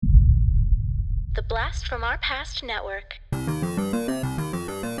The Blast from Our Past Network.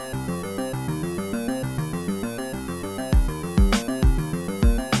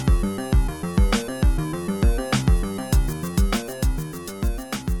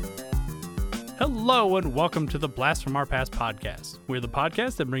 Hello and welcome to the Blast from Our Past podcast. We're the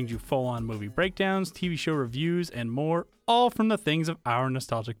podcast that brings you full-on movie breakdowns, TV show reviews, and more, all from the things of our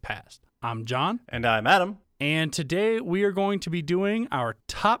nostalgic past. I'm John. And I'm Adam. And today we are going to be doing our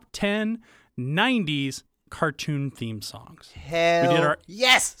top 10 90s cartoon theme songs.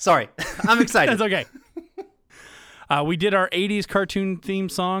 Yes! Sorry, I'm excited. That's okay. We did our 80s cartoon theme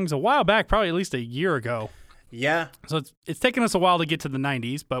songs a while back, probably at least a year ago. Yeah. So it's taken us a while to get to the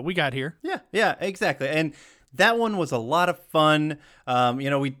 90s, but we got here. Yeah, exactly. And that one was a lot of fun.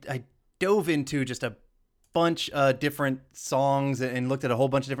 I dove into just a bunch of different songs and looked at a whole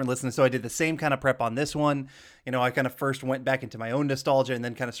bunch of different listeners. So I did the same kind of prep on this one. You know, I kind of first went back into my own nostalgia and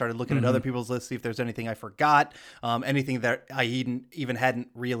then kind of started looking at other people's lists, see if there's anything I forgot, anything that I even hadn't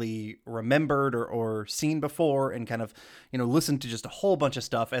really remembered or seen before, and kind of, listened to just a whole bunch of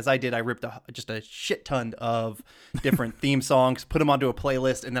stuff. As I did, I ripped just a shit ton of different theme songs, put them onto a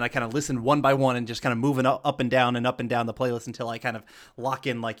playlist, and then I kind of listened one by one and just kind of moving up and down the playlist until I kind of lock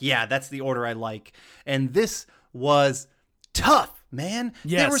in, like, yeah, that's the order I like. And this was tough, man.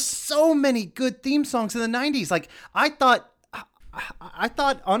 Yes. There were so many good theme songs in the 90s. Like, I thought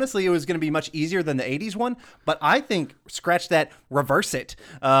honestly it was going to be much easier than the 80s one, but I think scratch that, reverse it.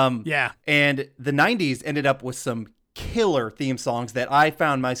 Yeah. And the 90s ended up with some killer theme songs that I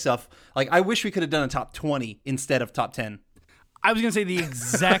found myself like, I wish we could have done a top 20 instead of top 10. I was going to say the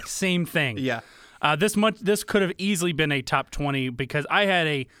exact same thing. Yeah. This could have easily been a top 20 because I had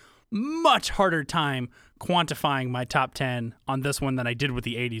a much harder time quantifying my top 10 on this one than I did with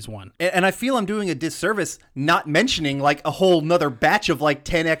the 80s one. And I feel I'm doing a disservice not mentioning like a whole nother batch of like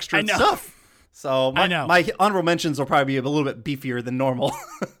 10 extra stuff. So my honorable mentions will probably be a little bit beefier than normal.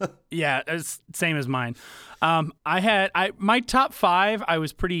 Yeah, it's same as mine. My top 5 I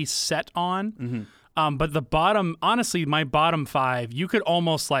was pretty set on. But the bottom, honestly, my bottom 5, you could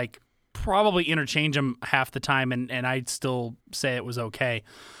almost like probably interchange them half the time and I'd still say it was okay.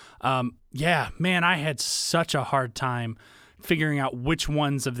 Yeah, man, I had such a hard time figuring out which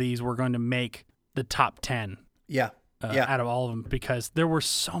ones of these were going to make the top 10. Yeah. Out of all of them, because there were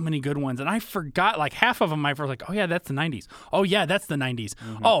so many good ones, and I forgot like half of them. I was like, "Oh yeah, that's the '90s. Oh yeah, that's the '90s.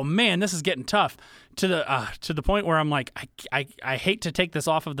 Oh man, this is getting tough." To the point where I'm like, I hate to take this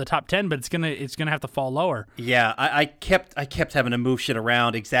off of the top 10, but it's gonna have to fall lower. Yeah, I kept having to move shit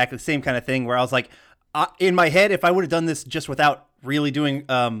around. Exactly the same kind of thing where I was like, in my head, if I would have done this just without really doing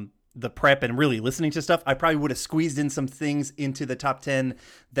the prep and really listening to stuff, I probably would have squeezed in some things into the top 10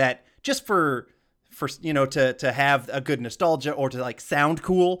 that just for to have a good nostalgia or to like sound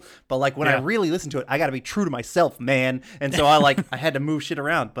cool. But like when I really listen to it, I got to be true to myself, man. And so I had to move shit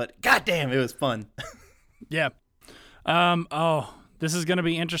around, but goddamn, it was fun. Yeah. This is going to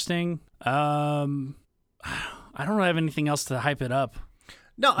be interesting. I don't really have anything else to hype it up.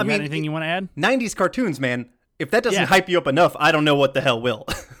 No, I mean, anything you want to add? 90s cartoons, man. If that doesn't hype you up enough, I don't know what the hell will.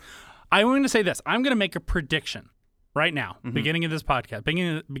 I'm going to say this. I'm going to make a prediction right now, beginning of this podcast,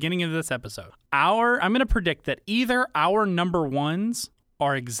 beginning of this episode. I'm going to predict that either our number ones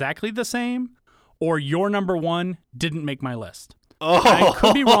are exactly the same or your number one didn't make my list. I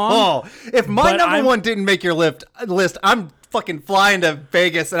could be wrong. If my number one didn't make your list, I'm fucking flying to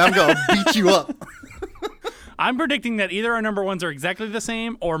Vegas and I'm going to beat you up. I'm predicting that either our number ones are exactly the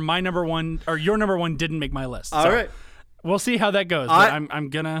same or my number one or your number one didn't make my list. All right. We'll see how that goes. I'm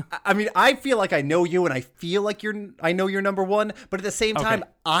gonna. I mean, I feel like I know you, and I feel like I know you're number one. But at the same time,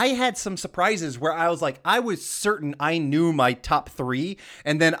 I had some surprises where I was like, I was certain I knew my top 3,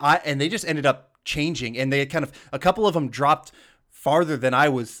 and then they just ended up changing, and they had kind of a couple of them dropped farther than I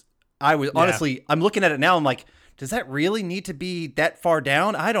was. Honestly, I'm looking at it now. I'm like, does that really need to be that far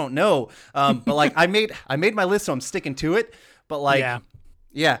down? I don't know. But like, I made my list, so I'm sticking to it. But like,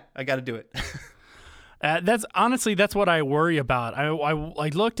 yeah, I got to do it. That's what I worry about. I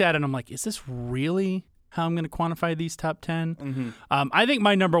looked at it and I'm like, is this really how I'm going to quantify these top 10? I think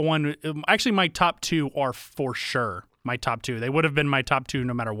my number one, actually my top 2 are for sure my top 2. They would have been my top 2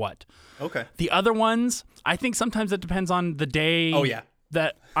 no matter what. Okay. The other ones, I think sometimes it depends on the day. Oh yeah.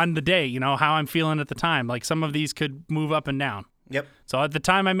 On the day, how I'm feeling at the time. Like some of these could move up and down. Yep. So at the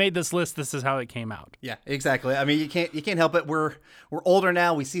time I made this list, this is how it came out. Yeah, exactly. I mean, you can't help it. We're older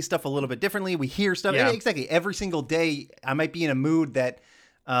now. We see stuff a little bit differently. We hear stuff. Yeah. Exactly. Every single day, I might be in a mood that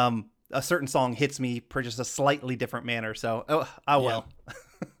a certain song hits me for just a slightly different manner. So, I will.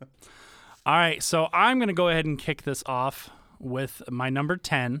 All right. So I'm going to go ahead and kick this off with my number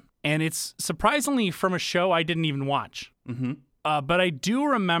 10. and it's surprisingly from a show I didn't even watch. Mm-hmm. But I do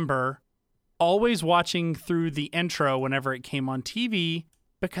remember always watching through the intro whenever it came on TV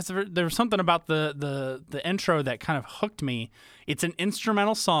because there was something about the intro that kind of hooked me. It's an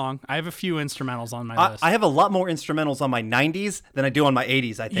instrumental song. I have a few instrumentals on my list. I have a lot more instrumentals on my 90s than I do on my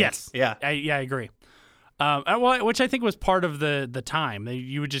 80s, I think. Yes. Yeah. I agree. Which I think was part of the time.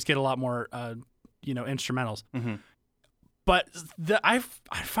 You would just get a lot more, instrumentals. Mm-hmm. But I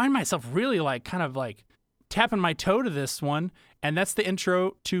find myself really kind of tapping my toe to this one, and that's the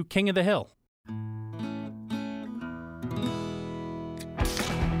intro to King of the Hill.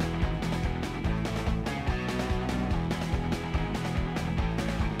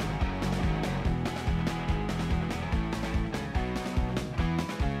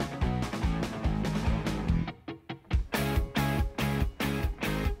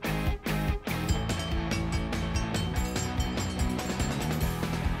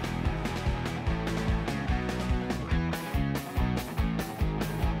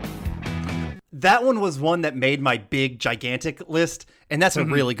 That one was one that made my big, gigantic list, and that's a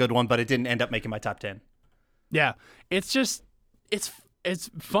really good one, but it didn't end up making my top 10. Yeah, it's just it's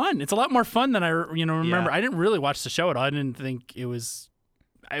fun. It's a lot more fun than I remember. Yeah. I didn't really watch the show at all. I didn't think it was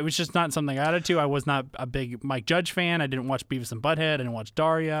just not something I added to. I was not a big Mike Judge fan. I didn't watch Beavis and Butthead. I didn't watch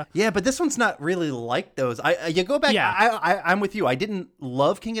Daria. Yeah, but this one's not really like those. You go back. Yeah. I'm with you. I didn't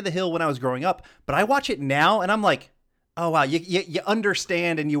love King of the Hill when I was growing up, but I watch it now, and I'm like, oh wow, you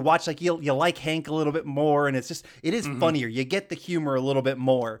understand, and you watch you like Hank a little bit more, and it is funnier. You get the humor a little bit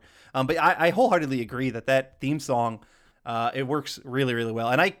more. But I wholeheartedly agree that theme song, it works really, really well,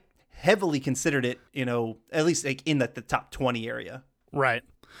 and I heavily considered it, at least in the top 20 area. Right.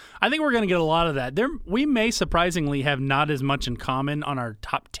 I think we're going to get a lot of that. We may surprisingly have not as much in common on our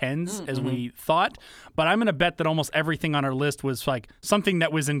top 10s as we thought, but I'm going to bet that almost everything on our list was something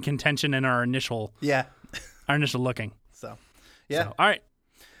that was in contention in our initial looking. So, yeah. So, all right.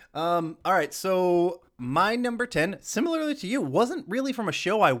 All right. So my number 10, similarly to you, wasn't really from a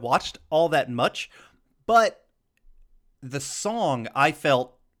show I watched all that much, but the song I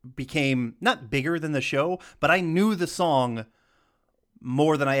felt became not bigger than the show, but I knew the song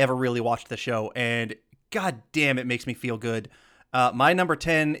more than I ever really watched the show, and god damn, it makes me feel good. My number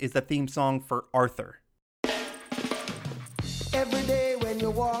 10 is the theme song for Arthur. Every day when you're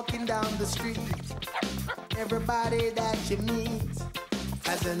walking down the street, everybody that you meet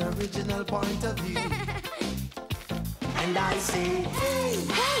has an original point of view. And I say, hey,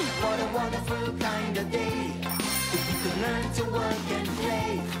 what a wonderful kind of day. If you could learn to work and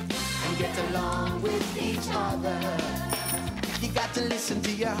play and get along with each other. You got to listen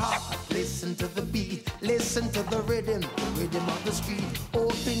to your heart, listen to the beat, listen to the rhythm of the street.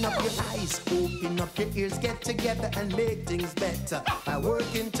 Open up your eyes, open up your ears, get together and make things better by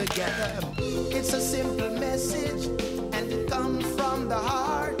working together. It's a simple message and it comes from the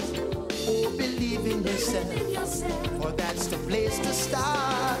heart. Oh, believe in yourself, for that's the place to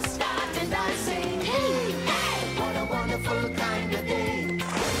start. And I say, hey, what a wonderful kind of day. You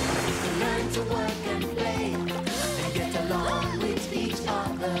can learn to work and play and get along with each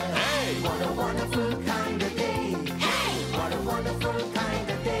other. Hey, what a wonderful kind of day. Hey, what a wonderful kind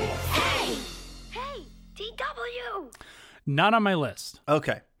of day. Hey! Hey! DW! Not on my list.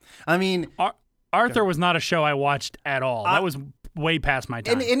 Okay. I mean, Arthur was not a show I watched at all. That was way past my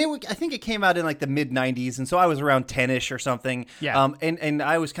time. and I think it came out in the mid 90s, and so I was around 10ish or something. Yeah. And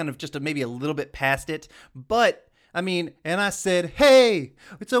I was kind of just maybe a little bit past it, but I mean, and I said, hey,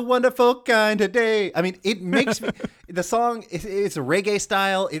 it's a wonderful kind of day. I mean, it makes me, the song, it's a reggae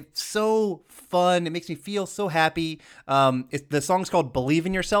style. It's so fun. It makes me feel so happy. The song's called Believe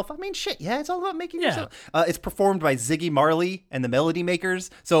in Yourself. I mean, shit, yeah, it's all about making yourself. It's performed by Ziggy Marley and the Melody Makers.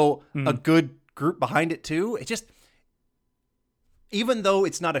 So a good group behind it too. It just, even though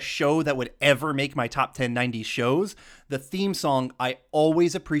it's not a show that would ever make my top 10 90s shows, the theme song, I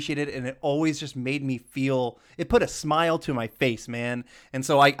always appreciated, and it always just made me feel, it put a smile to my face, man. And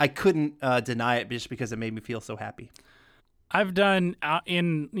so I couldn't deny it just because it made me feel so happy. I've done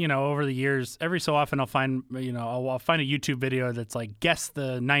over the years, every so often I'll find a YouTube video that's guess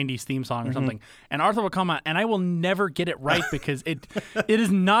the 90s theme song or something, and Arthur will come out, and I will never get it right because it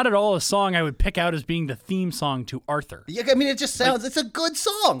is not at all a song I would pick out as being the theme song to Arthur. Yeah, I mean, it just sounds, it's a good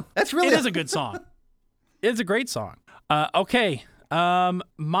song. That's really, it is a good song. It's a great song. Okay.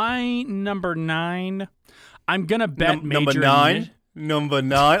 My number 9, I'm gonna bet number 9. Number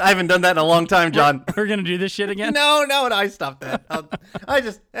 9. I haven't done that in a long time, John. We're going to do this shit again? No, I stopped that.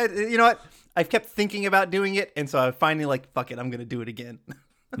 You know what? I've kept thinking about doing it, and so I finally fuck it, I'm going to do it again.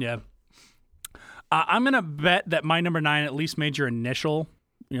 Yeah. I'm going to bet that my number 9 at least made your initial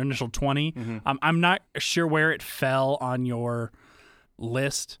initial 20. I'm not sure where it fell on your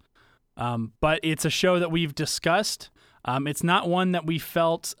list, but it's a show that we've discussed. It's not one that we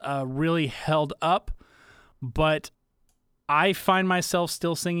felt really held up, but I find myself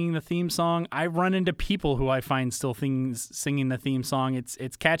still singing the theme song. I run into people who I find still singing the theme song.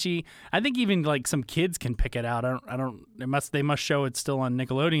 It's catchy. I think even like some kids can pick it out. They must show it's still on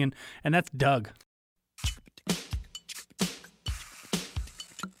Nickelodeon, and that's Doug.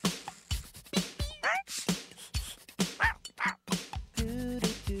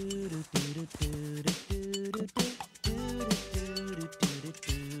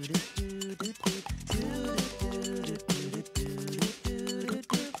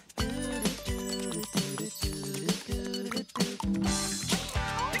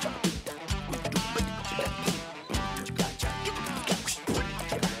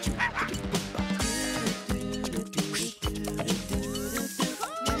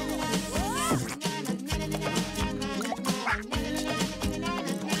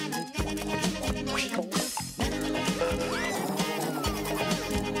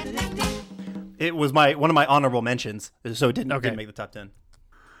 It was one of my honorable mentions, so it didn't make the top 10.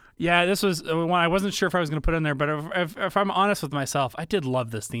 Yeah, this was one I wasn't sure if I was going to put in there, but if I'm honest with myself, I did love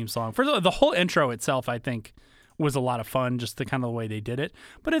this theme song. For the whole intro itself, I think was a lot of fun, just the kind of the way they did it.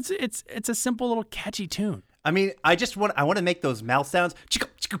 But it's a simple little catchy tune. I mean, I want to make those mouth sounds.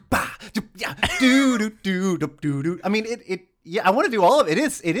 I mean, yeah, I want to do all of it.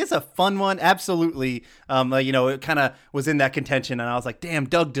 It is a fun one, absolutely. It kind of was in that contention, and I was like, damn,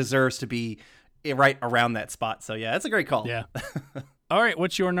 Doug deserves to be right around that spot. So yeah, it's a great call. Yeah. All right,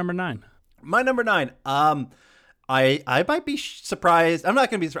 what's your number 9? My number 9. I might be surprised. I'm not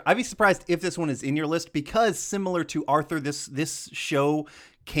going to be surprised. I'd be surprised if this one is in your list because similar to Arthur, this show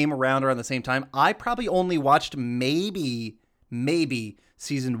came around the same time. I probably only watched maybe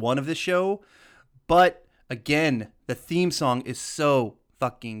season 1 of this show, but again, the theme song is so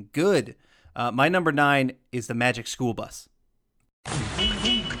fucking good. My number 9 is the Magic School Bus.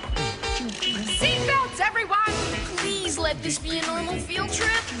 Seatbelts, everyone! Please let this be a normal field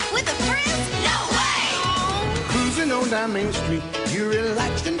trip. With a friend? No way! Cruising on down Main Street, you're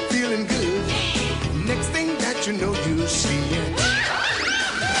relaxed and feeling good. Next thing that you know, you see it.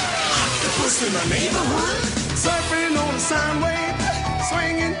 Octopus in the neighborhood, surfing on a sine wave,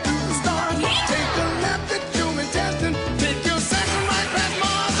 swinging through the stars. Take a left at human testing, take your second right past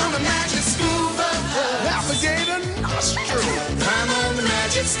Mars on the Magic School Bus. Alligator nostril, climb on the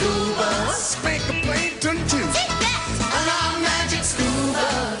Magic School Bus. Spank a plankton too. On our Magic School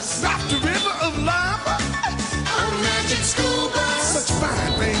Bus. Drop the river of lava on Magic School Bus. Such a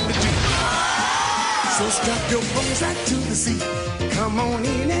fine thing to do. So strap your bones right to the seat. Come on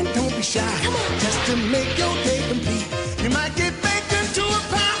in and don't be shy. Just to make your day complete. You might get baked into a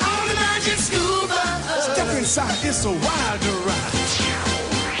pie on the Magic School Bus. Step inside, it's a wild ride.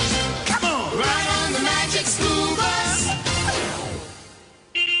 Come on, ride on the Magic School Bus.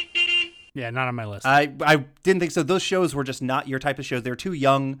 Yeah, not on my list. I didn't think so. Those shows were just not your type of shows. They were too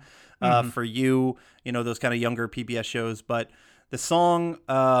young for you, those kind of younger PBS shows. But the song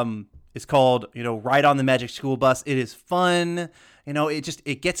is called, Ride on the Magic School Bus. It is fun.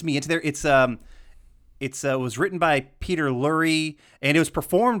 It gets me into there. It was written by Peter Lurie, and it was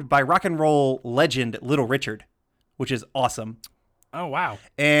performed by rock and roll legend Little Richard, which is awesome. Oh, wow.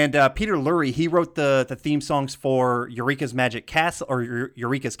 And Peter Lurie, he wrote the theme songs for Eureka's Magic Castle, or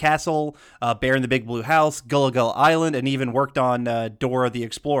Eureka's Castle, Bear in the Big Blue House, Gullah Gullah Island, and even worked on Dora the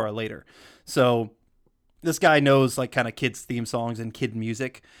Explorer later. So this guy knows like kind of kids' theme songs and kid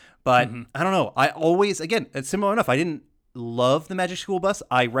music. But I don't know. I always, again, it's similar enough. I didn't love the Magic School Bus.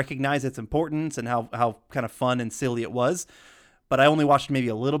 I recognize its importance and how kind of fun and silly it was. But I only watched maybe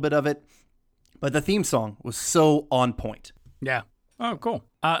a little bit of it. But the theme song was so on point. Yeah. Oh, cool.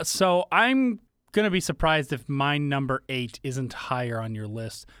 So I'm going to be surprised if my number 8 isn't higher on your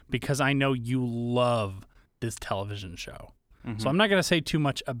list because I know you love this television show. So I'm not going to say too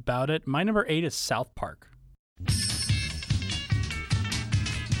much about it. My number 8 is South Park.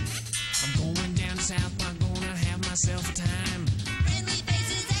 I'm going down south, I'm gonna have myself a time. Friendly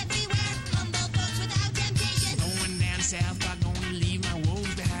faces everywhere, humble folks without temptation. Going down south, I'm gonna leave my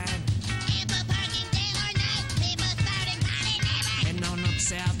woes behind. Ample parking day or night, people spouting party never. Heading on up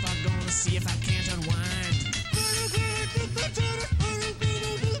south, I'm gonna see if I can't unwind.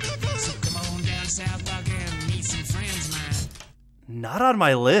 So come on down south, I can meet some friends of mine. Not on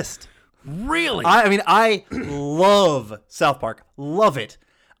my list. Really? I mean, I love South Park. Love it.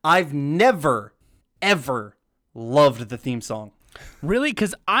 I've never, ever loved the theme song. Really?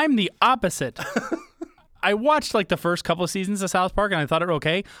 Because I'm the opposite. I watched like the first couple of seasons of South Park and I thought it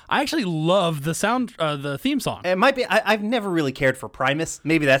okay. I actually love the theme song. It might be. I've never really cared for Primus.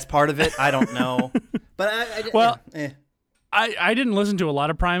 Maybe that's part of it. I don't know. But Well, eh. I didn't listen to a lot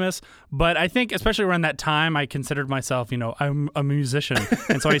of Primus, but I think especially around that time, I considered myself, I'm a musician,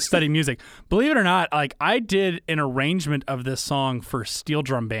 and so I studied music. Believe it or not, like I did an arrangement of this song for steel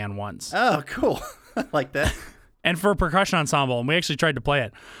drum band once, Oh, cool. I like that. and for a percussion ensemble, and we actually tried to play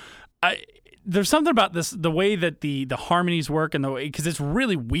it. There's something about this, the way that the harmonies work, and the way because it's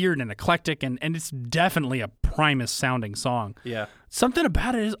really weird and eclectic, and it's definitely a Primus sounding song. Yeah. Something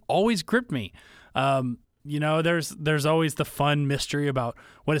about it has always gripped me. There's always the fun mystery about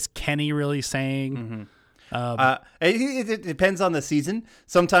what is Kenny really saying. It depends on the season.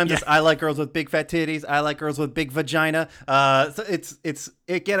 Sometimes it's I like girls with big fat titties. I like girls with big vagina. So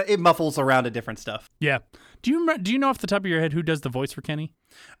it muffles around to different stuff. Yeah. Do you know off the top of your head who does the voice for Kenny?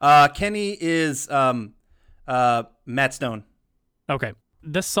 Kenny is Matt Stone. Okay.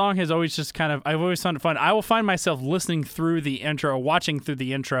 This song has always just I've always found it fun. I will find myself listening through the intro, watching through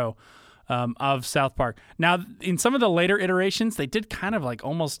the intro of South Park. Now, in some of the later iterations, they did kind of like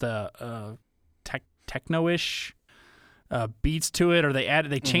almost a techno-ish beats to it, or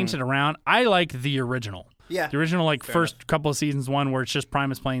they changed it around. I like the original. Yeah. The original, first couple of seasons, one where it's just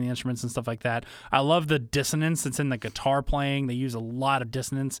Primus playing the instruments and stuff like that. I love the dissonance that's in the guitar playing. They use a lot of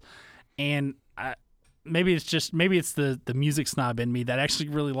dissonance. And maybe it's the music snob in me that actually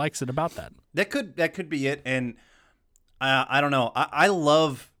really likes it about that. That could be it. And I don't know. I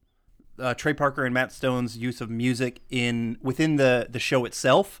love Trey Parker and Matt Stone's use of music within the show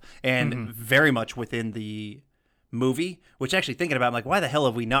itself, and very much within the movie. Which, actually thinking about it, I'm like, why the hell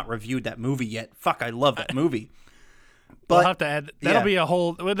have we not reviewed that movie yet? Fuck, I love that movie. But we'll have to add that'll be a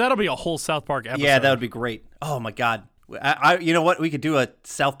whole South Park episode. Yeah, that would be great. Oh my god, you know what? We could do a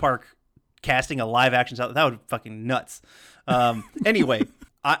South Park casting a live action South. That would be fucking nuts. Anyway,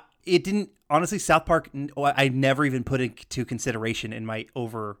 it didn't honestly. South Park, I never even put into consideration in my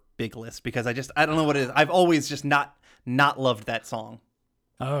over big list because I don't know what it is. I've always just not loved that song.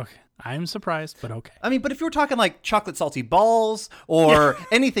 Okay, I'm surprised, but okay. I mean, but if you were talking like Chocolate Salty Balls or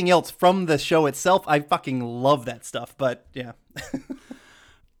anything else from the show itself, I fucking love that stuff. But yeah,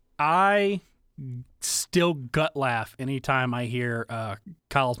 I still gut laugh anytime I hear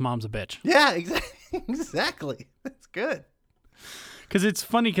Kyle's mom's a bitch. Yeah, exactly. That's good. Because it's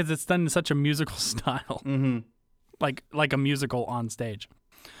funny because it's done in such a musical style, like a musical on stage.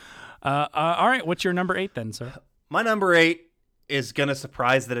 All right, what's your number 8 then, sir? My number 8 is going to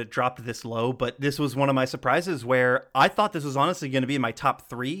surprise that it dropped this low, but this was one of my surprises where I thought this was honestly going to be in my top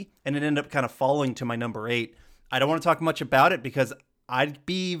 3, and it ended up kind of falling to my number 8. I don't want to talk much about it because I'd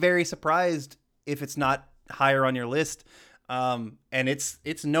be very surprised if it's not higher on your list. And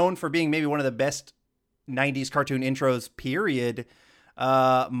it's known for being maybe one of the best 90s cartoon intros, period.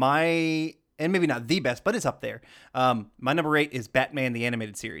 And maybe not the best, but it's up there. My number 8 is Batman the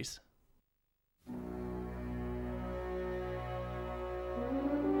Animated Series.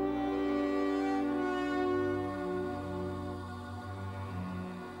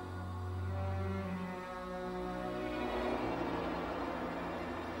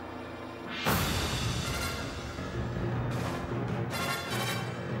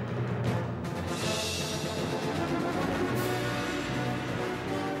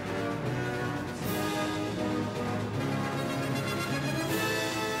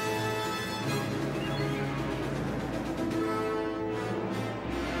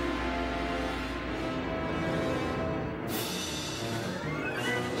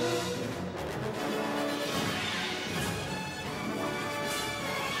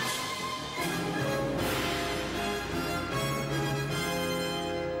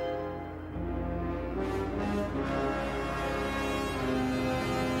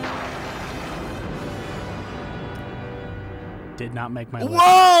 Did not make my list.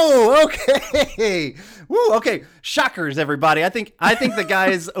 Whoa! Okay. Woo! Okay. Shockers, everybody. I think the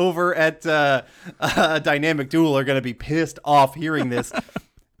guys over at Dynamic Duel are going to be pissed off hearing this,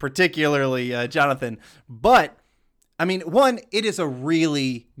 particularly Jonathan. But I mean, one, it is a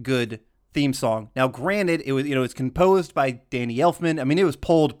really good theme song. Now, granted, it was it's composed by Danny Elfman. I mean, it was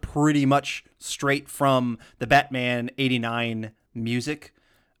pulled pretty much straight from the Batman '89 music.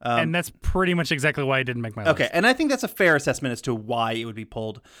 And that's pretty much exactly why I didn't make my list. Okay, and I think that's a fair assessment as to why it would be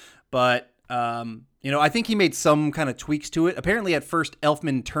pulled. But, I think he made some kind of tweaks to it. Apparently, at first,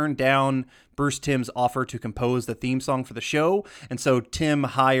 Elfman turned down Bruce Timm's offer to compose the theme song for the show, and so Tim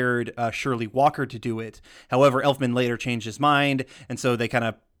hired Shirley Walker to do it. However, Elfman later changed his mind, and so they kind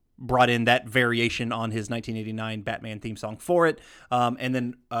of brought in that variation on his 1989 Batman theme song for it. And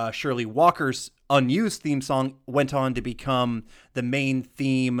then Shirley Walker's unused theme song went on to become the main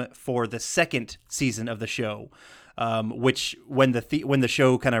theme for the second season of the show. Which when the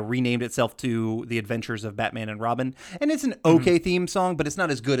show kind of renamed itself to The Adventures of Batman and Robin, and it's an okay theme song, but it's not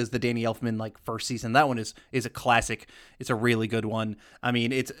as good as the Danny Elfman like first season. That one is a classic. It's a really good one. I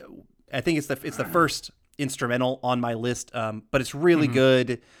mean, I think it's the first instrumental on my list, but it's really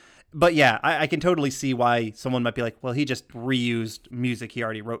good. But yeah, I can totally see why someone might be like, well, he just reused music he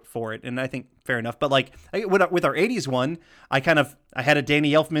already wrote for it, and I think fair enough. But like with our 80s one, I had a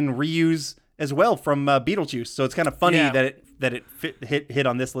Danny Elfman reuse as well from Beetlejuice, so it's kind of funny that it hit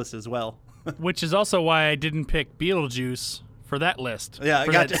on this list as well. Which is also why I didn't pick Beetlejuice for that list. Yeah,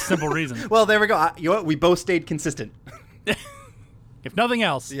 for gotcha. that simple reason. Well, there we go. You know what? We both stayed consistent. If nothing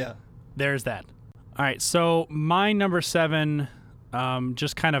else, Yeah. there's that. All right, so my number 7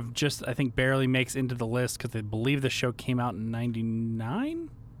 just I think barely makes into the list because I believe the show came out in 99,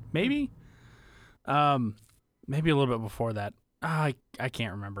 maybe? Maybe a little bit before that. I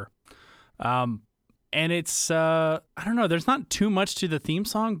can't remember. And it's, I don't know, there's not too much to the theme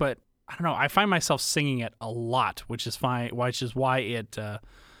song, but I don't know, I find myself singing it a lot, which is fine, which is why it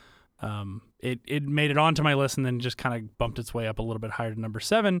made it onto my list and then just kind of bumped its way up a little bit higher to number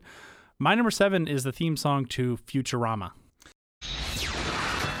 7. My number 7 is the theme song to Futurama.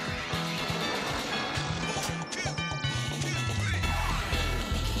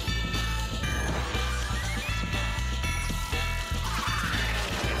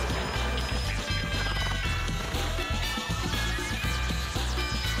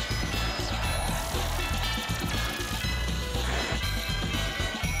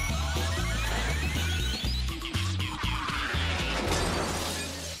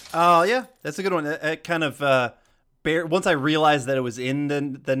 Oh yeah, that's a good one. It kind of once I realized that it was in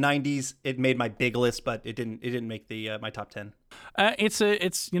the 90s, it made my big list, but it didn't make the my top 10. It's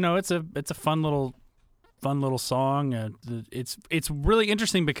a fun little song. It's really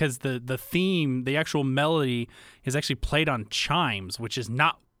interesting because the theme, the actual melody, is actually played on chimes, which is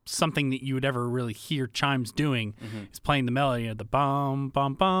not something that you would ever really hear chimes doing. It's playing the melody of the bum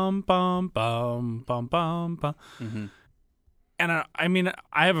bum bum bum bum bum bum bum. And I mean,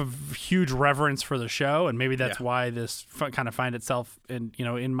 I have a huge reverence for the show, and maybe that's why this kind of find itself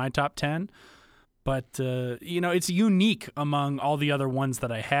in my top 10. But it's unique among all the other ones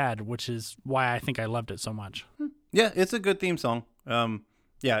that I had, which is why I think I loved it so much. Yeah, it's a good theme song.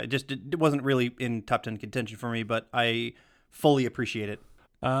 It wasn't really in top 10 contention for me, but I fully appreciate it.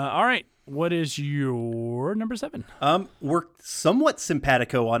 All right, what is your number 7? We're somewhat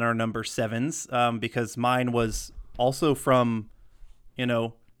simpatico on our number 7s because mine was also from,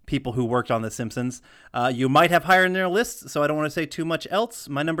 people who worked on The Simpsons. You might have higher in their list, so I don't want to say too much else.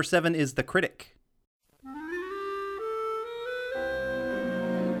 My number 7 is The Critic.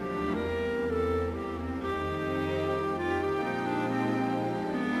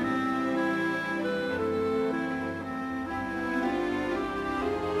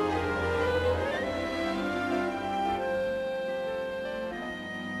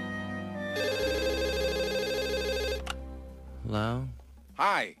 Hello?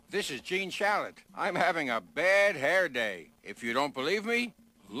 Hi, this is Gene Shalit. I'm having a bad hair day. If you don't believe me,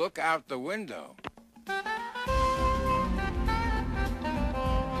 look out the window.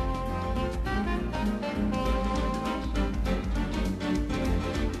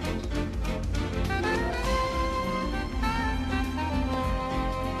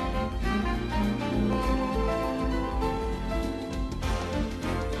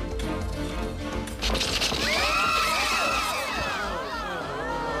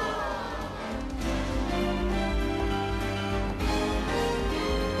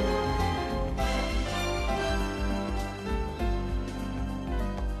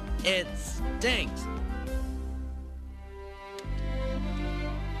 It stinks.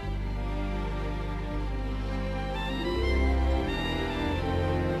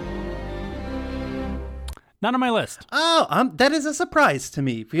 Not on my list. Oh, that is a surprise to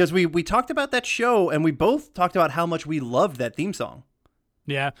me because we talked about that show and we both talked about how much we loved that theme song.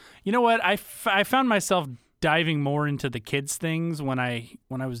 Yeah. You know what? I found myself diving more into the kids things when I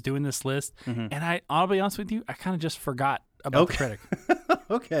was doing this list, and I'll be honest with you, I kind of just forgot about The Critic.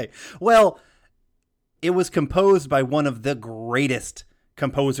 Okay. Well, it was composed by one of the greatest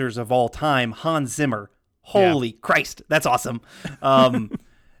composers of all time, Hans Zimmer. Holy Christ, that's awesome.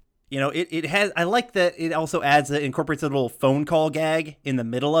 it has. I like that it also incorporates a little phone call gag in the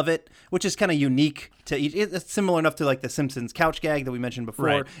middle of it, which is kind of unique to each. It's similar enough to like the Simpsons couch gag that we mentioned before.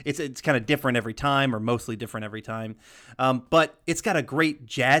 Right. It's kind of different every time, or mostly different every time. But it's got a great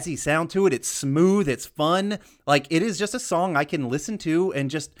jazzy sound to it. It's smooth. It's fun. Like, it is just a song I can listen to and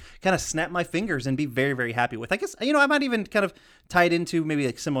just kind of snap my fingers and be very, very happy with. I guess, I might even kind of tie it into maybe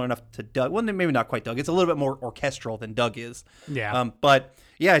like similar enough to Doug. Well, maybe not quite Doug. It's a little bit more orchestral than Doug is. Yeah. But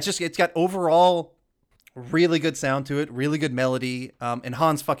yeah, it's got overall really good sound to it, really good melody, and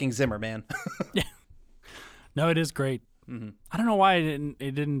Hans fucking Zimmer, man. Yeah. No, it is great. Mm-hmm. I don't know why it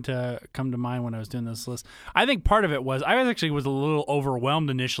didn't come to mind when I was doing this list. I think part of it was I was a little overwhelmed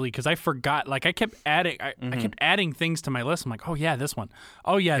initially because I forgot. Like, I kept adding I kept adding things to my list. I'm like, oh yeah, this one.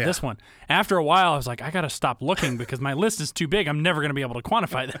 Oh yeah, this one. After a while, I was like, I gotta stop looking because my list is too big. I'm never gonna be able to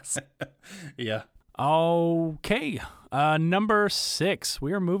quantify this. Yeah. Okay. Number 6.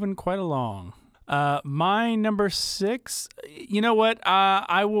 We are moving quite along. My number 6. You know what?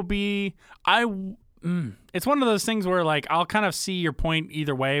 It's one of those things where, like, I'll kind of see your point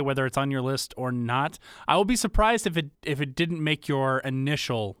either way, whether it's on your list or not. I will be surprised if it didn't make your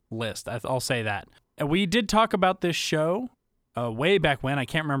initial list. I'll say that. And we did talk about this show way back when. I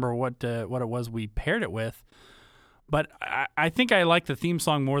can't remember what it was we paired it with, but I think I like the theme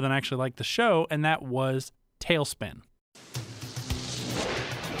song more than I actually like the show, and that was Tailspin.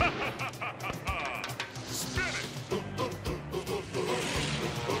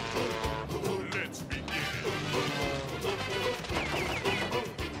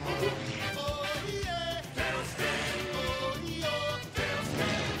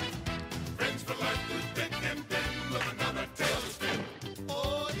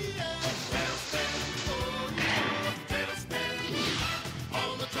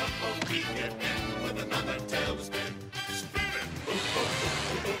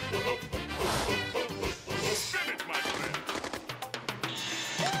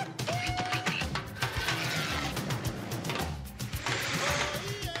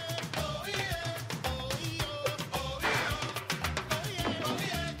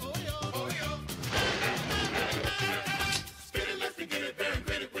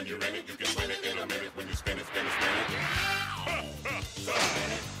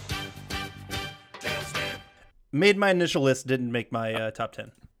 Made my initial list, didn't make my top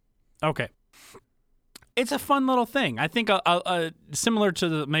 10. Okay. It's a fun little thing. I think similar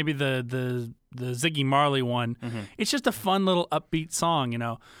to maybe the Ziggy Marley one. Mm-hmm. It's just a fun little upbeat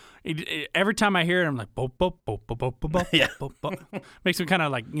song, Every time I hear it, I'm like, bo, bo, bo, bo, bo, bo, bo, yeah. bo, bo. Makes me kind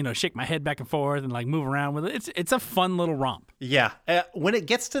of like, shake my head back and forth and like move around with it. It's a fun little romp. Yeah. When it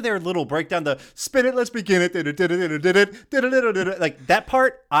gets to their little breakdown, the spin it, let's begin it, like that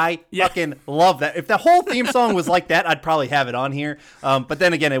part, I fucking love that. If the whole theme song was like that, I'd probably have it on here. But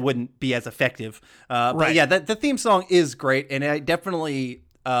then again, it wouldn't be as effective. Right. But yeah, the theme song is great, and I definitely.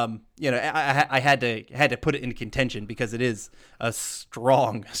 I had to put it in contention because it is a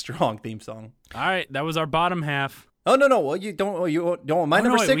strong theme song. All right, that was our bottom half. Oh no! Well, you don't want my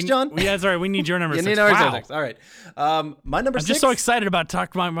number 6, John? Yeah, that's right. We need your number 6. Need wow. 6. All right. My number 6. I'm just so excited about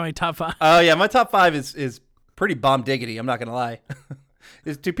talking about my top 5. Oh yeah, my top 5 is pretty bomb diggity. I'm not gonna lie.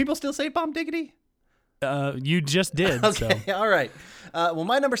 Do people still say bomb diggity? You just did. Okay. So. All right. Well,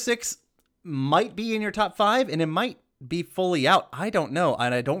 my number 6 might be in your top 5, and it might be fully out. I don't know,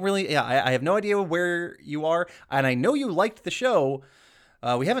 and I don't really. Yeah, I have no idea where you are, and I know you liked the show.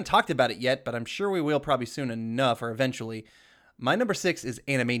 We haven't talked about it yet, but I'm sure we will probably soon enough or eventually. My number 6 is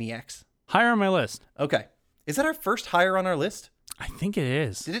Animaniacs. Higher on my list. Okay, is that our first higher on our list? I think it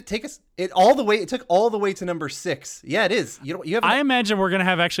is. Did it take us all the way? It took all the way to number 6. Yeah, it is. You have. I imagine we're gonna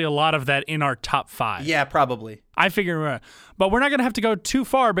have actually a lot of that in our top 5. Yeah, probably. I figure, but we're not gonna have to go too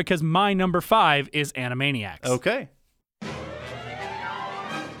far because my number 5 is Animaniacs. Okay.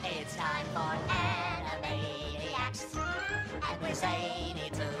 It's time for Animaniacs, and we're zany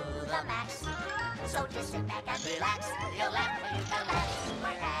to the max. So just sit back and relax. You'll laugh when you collapse.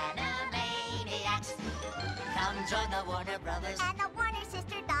 We're Animaniacs. Come join the Warner Brothers and the Warner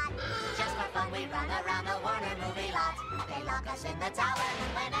Sister Dot. Just for fun, we run around the Warner movie lot. They lock us in the tower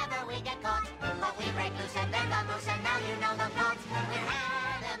whenever we get caught. But we break loose and then the moose, and now you know the plot. We're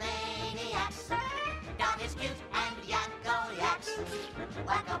Animaniacs. Dog is cute and Yakko yaks.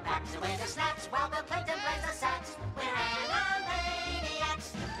 Wacko packs away the snacks while Bill Clinton plays the sax. We're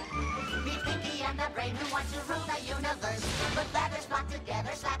Animaniacs. Meet Pinky and the brain who wants to rule the universe. But feathers flock together,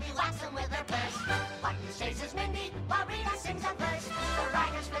 Slappy whacks them with her purse. Buttons chases Mindy while Rita sings a verse. The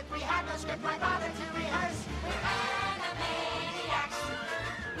writer's split, we have no script, why bother to rehearse? We're Animaniacs.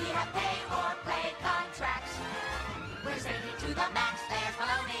 We have pay or play contracts. We're zany to the max, there's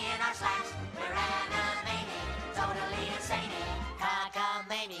baloney in our slash. We're animating, totally insane.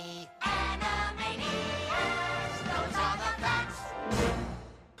 Cockamamie, animaniacs. Those are the facts.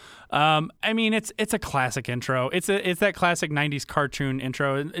 I mean, it's a classic intro. It's that classic 90s cartoon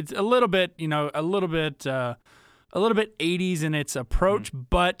intro. It's a little bit, a little bit 80s in its approach,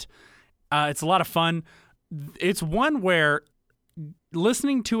 but it's a lot of fun. It's one where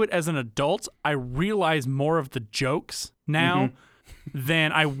listening to it as an adult, I realize more of the jokes now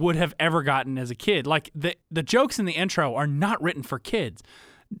than I would have ever gotten as a kid. Like the jokes in the intro are not written for kids.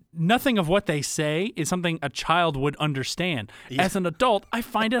 Nothing of what they say is something a child would understand. Yeah. As an adult, I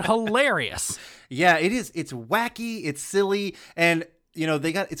find it hilarious. Yeah, it is. It's wacky. It's silly. And,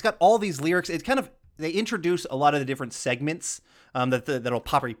 it's got all these lyrics. It's kind of, they introduce a lot of the different segments that'll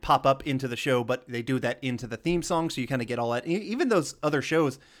pop up into the show, but they do that into the theme song. So you kind of get all that. Even those other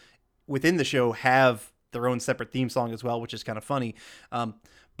shows within the show have their own separate theme song as well, which is kind of funny.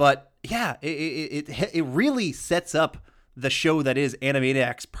 But yeah, it really sets up the show that is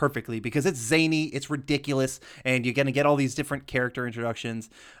Animaniacs perfectly, because it's zany, it's ridiculous, and you're going to get all these different character introductions.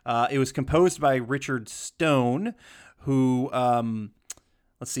 It was composed by Richard Stone, who,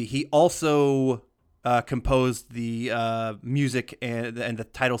 he also composed the music and the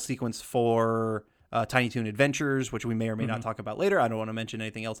title sequence for Tiny Toon Adventures, which we may or may not talk about later. I don't want to mention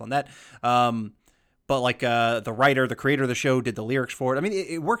anything else on that. But the creator of the show did the lyrics for it. I mean,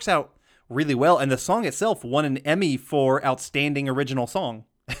 it works out really well, and the song itself won an Emmy for Outstanding Original Song.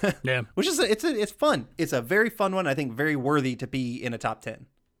 Yeah, which is it's fun. It's a very fun one. I think very worthy to be in a top 10.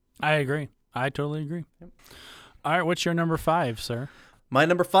 I agree. I totally agree. Yep. All right, what's your number 5, sir? My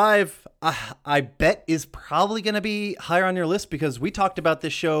number 5, I bet, is probably going to be higher on your list because we talked about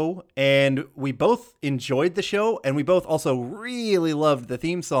this show and we both enjoyed the show and we both also really loved the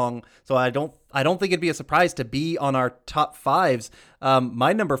theme song. So I don't think it'd be a surprise to be on our top 5s.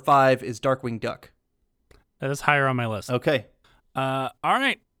 My number 5 is Darkwing Duck. That is higher on my list. Okay. All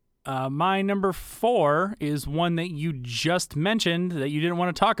right. My number 4 is one that you just mentioned that you didn't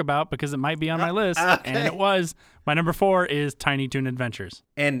want to talk about because it might be on my list. Okay. And it was. My number 4 is Tiny Toon Adventures.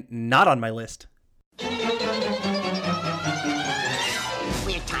 And not on my list. We're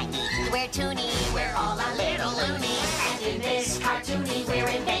tiny, we're toony, we're all a little loony. And in this cartoony, we're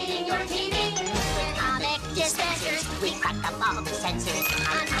invading your TV. We're comic dispensers, we crack up all the censors.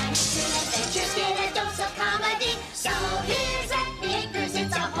 On Tiny Toon Adventures, get a dose of comedy. So here's at the acres,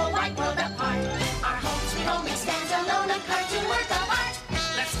 it's a whole wide world apart. Our home sweet home stands alone, a cartoon work of art.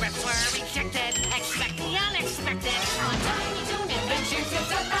 The scripts were rejected, expect the unexpected. On Tiny Toon Adventures, it's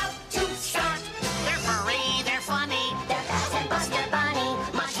about to start. They're furry, they're funny. They're Baz and Buster Bunny.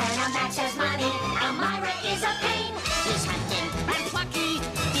 Montana Max has money. Elmira is a pain. He's hunting And plucky.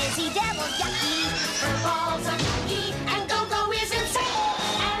 Dizzy Devil Yucky. Her balls are kooky. And Go-Go is insane.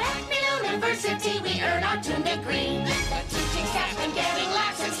 At Acme University, we earn our Toon degree. The teaching staff's been getting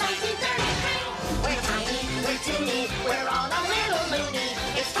laughs since 1933. We're tiny, we're toony, we're all a little loony.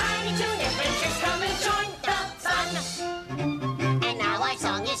 It's Tiny Toon Adventures, come and join the fun. And now our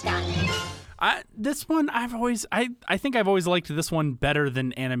song is done. This one I think I've always liked this one better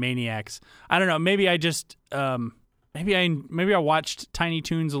than Animaniacs. I don't know. Maybe I just maybe I watched Tiny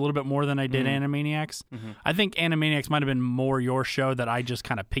Toons a little bit more than I did Animaniacs. I think Animaniacs might have been more your show that I just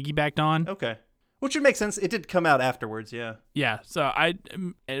kind of piggybacked on. Okay. Which would make sense. It did come out afterwards, yeah. Yeah. So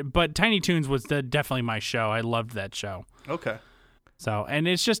but Tiny Toons was definitely my show. I loved that show. Okay. So, and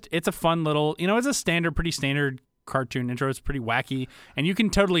it's a fun little, it's a pretty standard cartoon intro. It's pretty wacky, and you can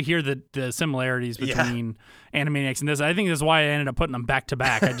totally hear the similarities between Animaniacs and this. I think that's why I ended up putting them back to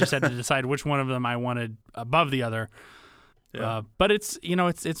back. I just had to decide which one of them I wanted above the other. Yeah. But it's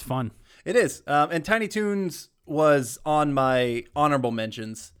it's fun. It is. And Tiny Toons was on my honorable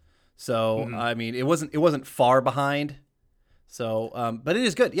mentions. So I mean, it wasn't far behind. So, but it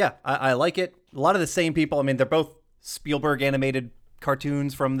is good. Yeah, I like it. A lot of the same people. I mean, they're both Spielberg animated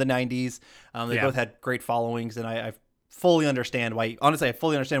cartoons from the 90s. They both had great followings, and I fully understand why. Honestly, I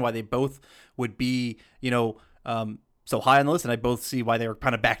fully understand why they both would be, so high on the list, and I both see why they were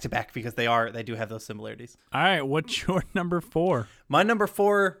kind of back to back because they do have those similarities. All right, what's your number 4? My number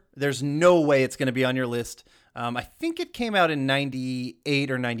 4, there's no way it's going to be on your list. I think it came out in 98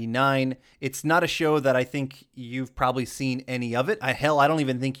 or 99. It's not a show that I think you've probably seen any of it. I don't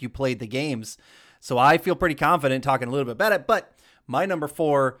even think you played the games. So I feel pretty confident talking a little bit about it. But my number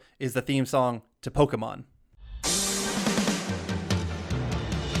 4 is the theme song to Pokemon.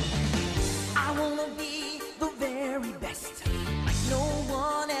 I wanna be the very best, like no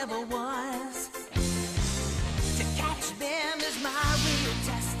one ever was. To catch them is my real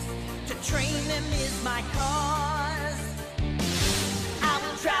test. To train them is my cause. I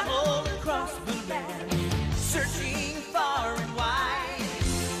will travel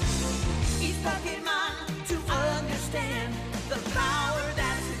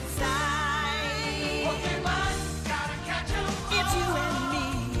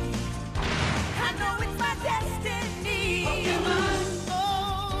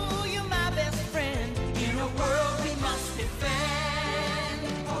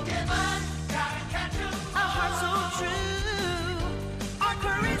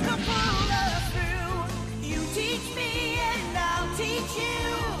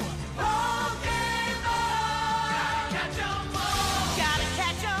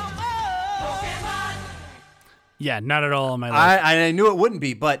Yeah, not at all on my list. I knew it wouldn't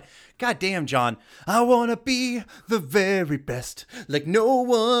be, but goddamn, John, I want to be the very best, like no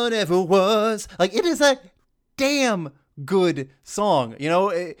one ever was. Like, it is a damn good song. You know,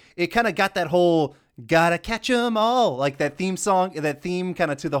 it kind of got that whole gotta catch 'em all, like that theme song, that theme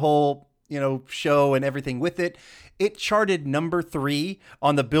kind of to the whole, you know, show and everything with it. It charted number 3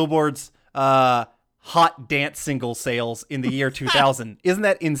 on the Billboard's hot dance single sales in the year 2000. Isn't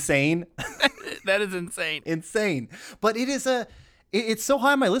that insane? That is insane. Insane. But it's so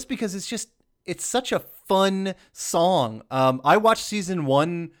high on my list because it's such a fun song. I watched season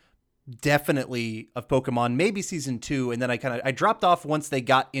 1 definitely of Pokemon, maybe season 2, and then I dropped off once they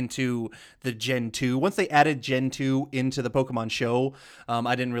got into the Gen 2. Once they added Gen 2 into the Pokemon show,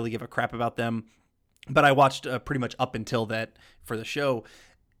 I didn't really give a crap about them. But I watched pretty much up until that for the show.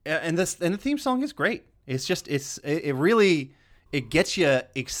 And the theme song is great. It's just it really gets you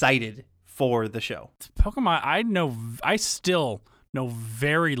excited for the show. Pokemon, I still know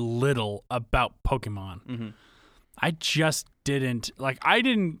very little about Pokemon. Mm-hmm. I just didn't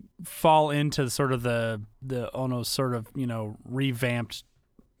fall into sort of the almost sort of, you know, revamped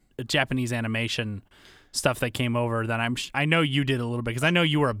Japanese animation stuff that came over that I know you did a little bit, because I know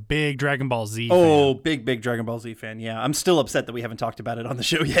you were a big Dragon Ball Z fan. Oh, big Dragon Ball Z fan. Yeah, I'm still upset that we haven't talked about it on the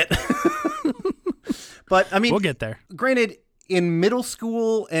show yet. But I mean, we'll get there. Granted, in middle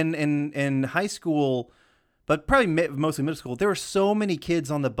school and high school, but probably mostly middle school, there were so many kids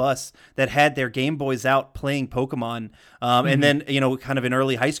on the bus that had their Game Boys out playing Pokemon. And then, you know, kind of in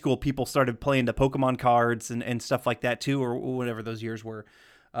early high school, people started playing the Pokemon cards and stuff like that too, or whatever those years were.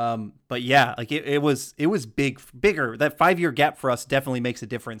 But yeah, like it was bigger. That 5-year gap for us definitely makes a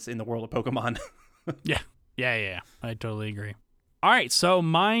difference in the world of Pokemon. Yeah. I totally agree. All right, so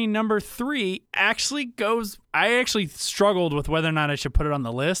my number 3 actually goes. I actually struggled with whether or not I should put it on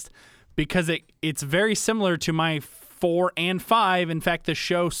the list because it's very similar to my 4 and 5. In fact, the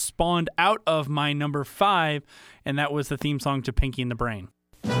show spawned out of my number 5, and that was the theme song to Pinky and the Brain.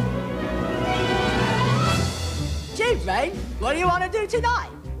 Gee, Brain, what do you want to do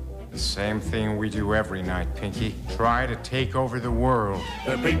tonight? The same thing we do every night, Pinky. Try to take over the world.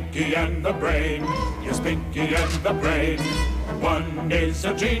 The Pinky and the Brain, yes, Pinky and the Brain. One is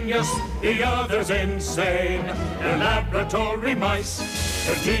a genius, the other's insane. They're laboratory mice,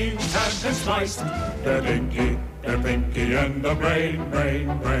 their genes have been spliced. They're Pinky and the Brain,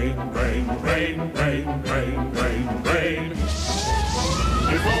 brain, brain, brain, brain, brain, brain, brain, brain.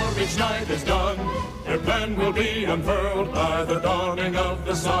 Before each night is done, their plan will be unfurled by the dawning of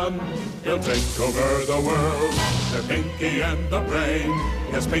the sun. They'll take over the world. They're Pinky and the Brain.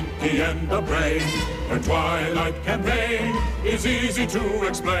 Yes, Pinky and the Brain. Their twilight campaign is easy to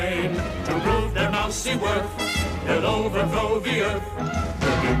explain. To prove their mousy worth, they'll overthrow the earth.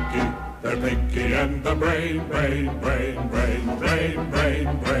 They're Pinky and the Brain, brain, brain, brain, brain,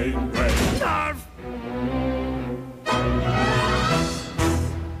 brain, brain, brain.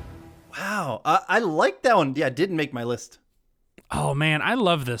 Wow, I like that one. Yeah, it didn't make my list. Oh man, I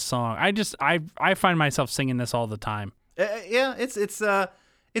love this song. I find myself singing this all the time. Yeah,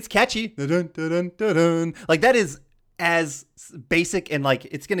 it's catchy. Dun-dun-dun-dun-dun. Like, that is as basic, and like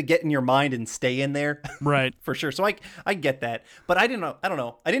it's gonna get in your mind and stay in there, right? For sure. So I get that, but I don't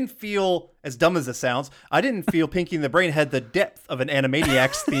know. I didn't feel, as dumb as this sounds, I didn't feel Pinky and the Brain had the depth of an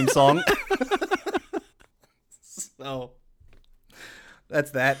Animaniacs theme song. So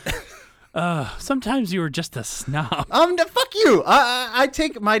that's that. Sometimes you were just a snob. Fuck you. I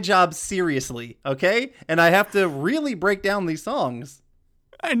take my job seriously, okay? And I have to really break down these songs.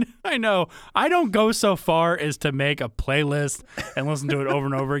 I know. I don't go so far as to make a playlist and listen to it over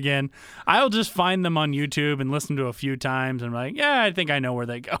and over again. I'll just find them on YouTube and listen to a few times and I'm like, yeah, I think I know where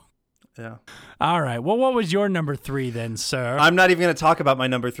they go. Yeah. All right. Well, what was your number 3 then, sir? I'm not even going to talk about my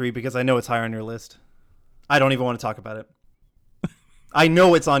number 3 because I know it's higher on your list. I don't even want to talk about it. I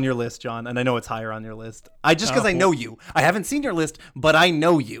know it's on your list, John, and I know it's higher on your list. Because I know you. I haven't seen your list, but I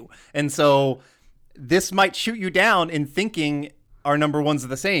know you. And so this might shoot you down in thinking our number ones are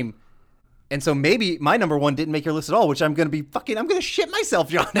the same. And so maybe my number 1 didn't make your list at all, which I'm going to shit myself,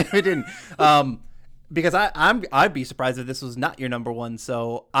 John, if it didn't. Because I'd be surprised if this was not your number 1.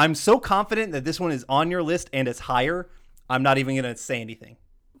 So I'm so confident that this one is on your list and it's higher, I'm not even going to say anything.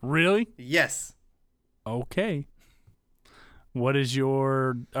 Really? Yes. Okay. What is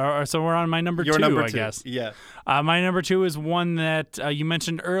your... so we're on my number 2, number 2, I guess. Yeah. My number 2 is one that you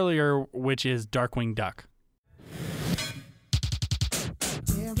mentioned earlier, which is Darkwing Duck.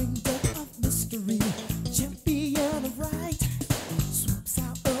 Daring duck of mystery, champion of right, swoops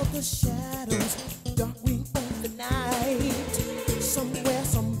out of the shadows, Darkwing of the night. Somewhere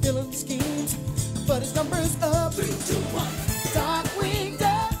some villain schemes, but his number's up. 3, 2, 1. Darkwing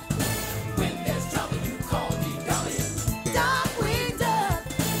Duck. When there's trouble, you call DW. Darkwing Duck.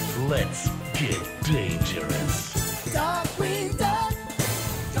 Let's get dangerous. Darkwing Duck.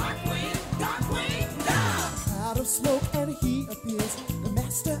 Darkwing Duck. Cloud of smoke and he appears, the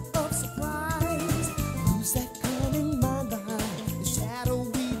master of surprise. Who's that coming my behind the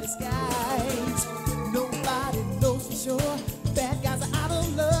shadowy disguise? Nobody knows for sure. Bad guys are out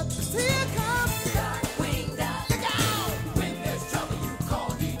of luck. 'Cause here comes Darkwing Duck. Look out! When there's trouble, you call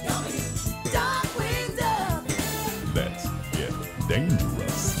DW. Darkwing Duck. Let's get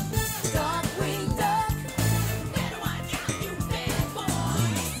dangerous. Darkwing Duck. Better watch out, you bad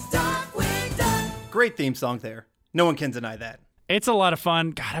boys. Darkwing Duck. Great theme song there. No one can deny that. It's a lot of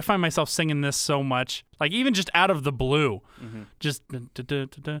fun. God, I find myself singing this so much. Like, even just out of the blue. Just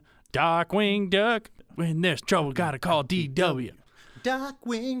Darkwing Duck. When there's trouble, gotta call DW.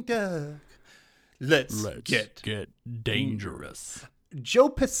 Darkwing Duck. Let's get dangerous. Joe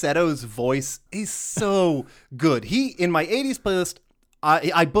Pescetto's voice is so good. He, in my 80s playlist,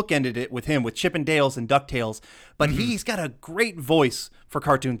 I bookended it with him with Chip and Dale's and DuckTales, but he's got a great voice for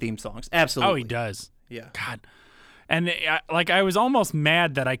cartoon theme songs. Absolutely. Oh, he does. Yeah. God. And I was almost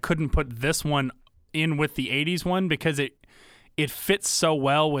mad that I couldn't put this one in with the 80s one because it fits so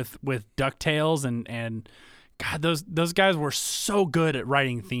well with DuckTales and God, those guys were so good at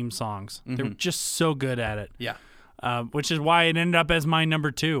writing theme songs. They were just so good at it. Yeah. Which is why it ended up as my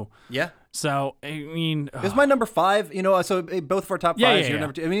number 2. Yeah. So, I mean... It was my number 5, so both of our top 5s, your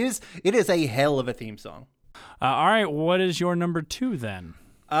number 2. I mean, it is a hell of a theme song. All right, what is your number 2 then?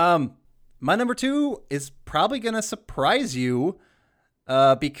 My number 2 is probably going to surprise you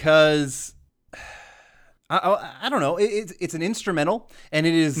because, I don't know, it's an instrumental, and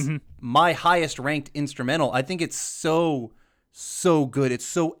it is my highest ranked instrumental. I think it's so good. It's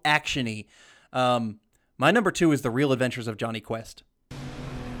so action-y. My number 2 is The Real Adventures of Johnny Quest.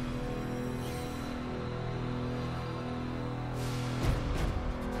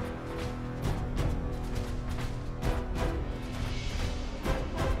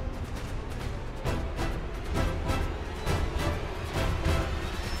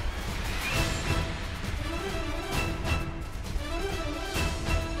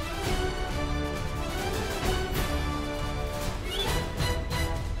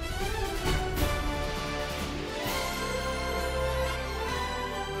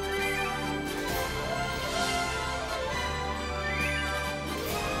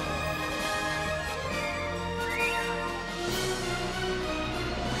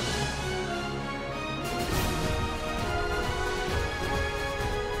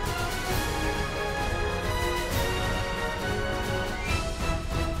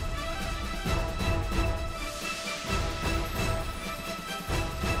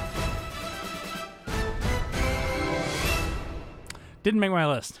 Didn't make my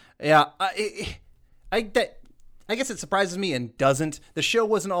list. Yeah, I guess it surprises me and doesn't. The show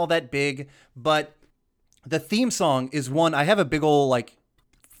wasn't all that big, but the theme song is one. I have a big old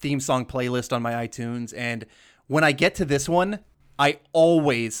theme song playlist on my iTunes, and when I get to this one, I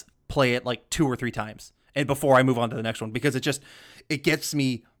always play it 2 or 3 times, and before I move on to the next one, because it gets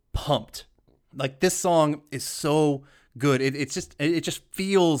me pumped. This song is so good. It just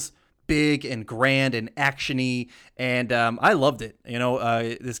feels big and grand and actiony, and I loved it.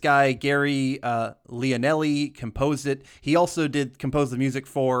 This guy Gary Leonelli composed it. He also compose the music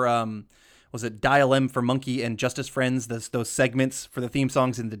for was it Dial M for Monkey and Justice Friends, those segments for the theme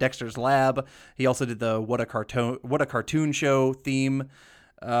songs in the Dexter's Lab. He also did the What a Cartoon Show theme.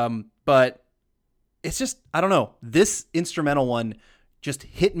 But it's just, I don't know, this instrumental one just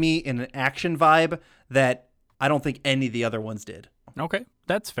hit me in an action vibe that I don't think any of the other ones did. Okay,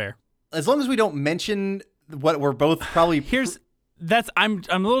 that's fair. As long as we don't mention what we're both probably... I'm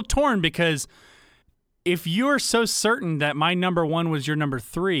a little torn because if you're so certain that my number 1 was your number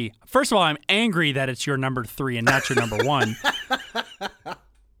 3, first of all, I'm angry that it's your number 3 and not your number 1.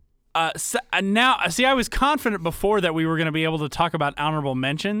 I was confident before that we were going to be able to talk about honorable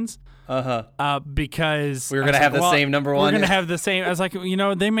mentions. Because we were going to have the same number 1. We're going to have the same. I was like,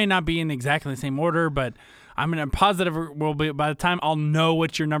 they may not be in exactly the same order, but I'm positive we'll be, by the time I'll know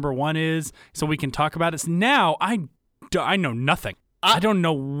what your number 1 is, so we can talk about it. So now I know nothing. I don't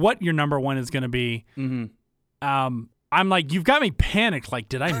know what your number 1 is going to be. Mm-hmm. I'm like, you've got me panicked. Like,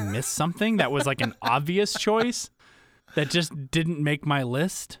 did I miss something that was an obvious choice that just didn't make my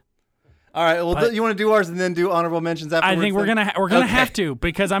list? All right. Well, you want to do ours and then do honorable mentions afterwards? I think we're gonna have to,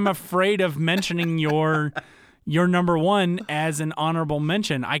 because I'm afraid of mentioning your number 1 as an honorable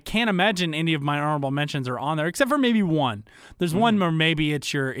mention. I can't imagine any of my honorable mentions are on there, except for maybe one. There's one where maybe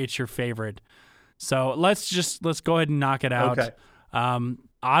it's your favorite. So let's go ahead and knock it out. Okay.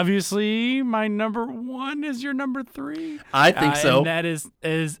 Obviously, my number 1 is your number 3. I think so. And that is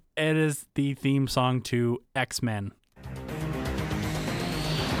the theme song to X-Men.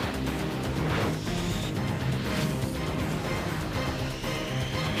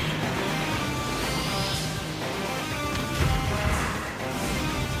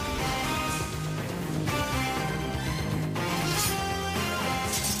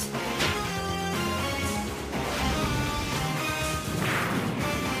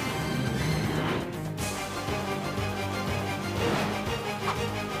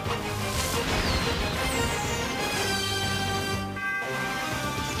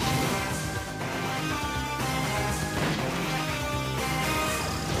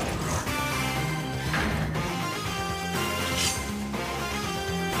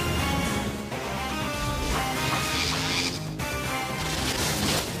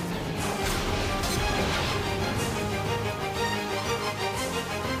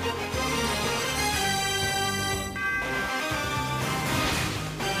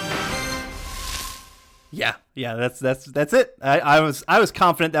 Yeah, that's it. I was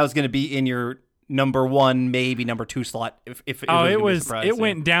confident that was going to be in your number 1, maybe number 2 slot. If it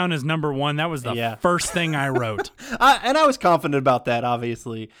went down as number 1. That was the first thing I wrote. And I was confident about that.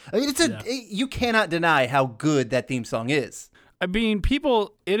 Obviously, I mean, you cannot deny how good that theme song is. I mean,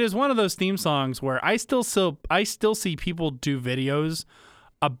 it is one of those theme songs where I still see people do videos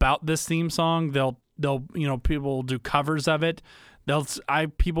about this theme song. They'll people do covers of it.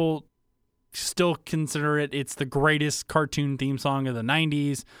 People still consider it's the greatest cartoon theme song of the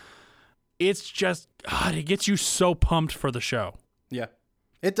 90s. It's just, God, it gets you so pumped for the show. Yeah,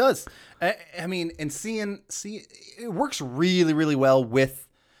 it does. I mean, and it works really, really well with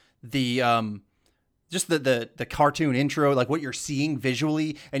the just the cartoon intro, like what you're seeing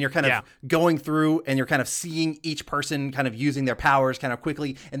visually, and you're kind of going through and you're kind of seeing each person kind of using their powers kind of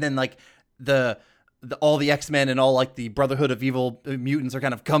quickly, and then like all the X-Men and all like the Brotherhood of Evil Mutants are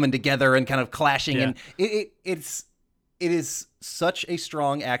kind of coming together and kind of clashing. And it is such a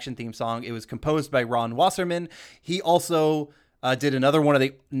strong action theme song. It was composed by Ron Wasserman. He also did another one of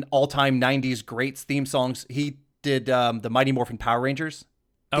the all-time 90s greats theme songs. He did the Mighty Morphin Power Rangers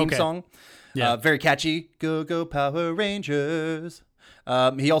theme song. Yeah. Very catchy. Go, go, Power Rangers.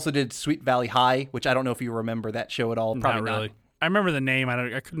 He also did Sweet Valley High, which I don't know if you remember that show at all. Probably not. Really. I remember the name.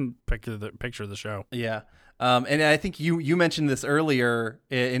 I couldn't picture the show. Yeah. And I think you mentioned this earlier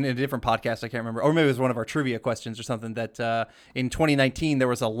in a different podcast. I can't remember. Or maybe it was one of our trivia questions or something, that in 2019 there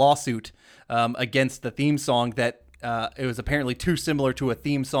was a lawsuit against the theme song that it was apparently too similar to a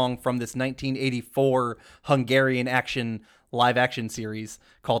theme song from this 1984 Hungarian live action series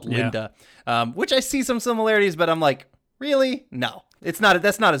called Linda, which I see some similarities, but I'm like, really? No, it's not.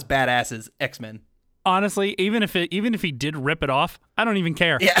 That's not as badass as X-Men. Honestly, even if he did rip it off, I don't even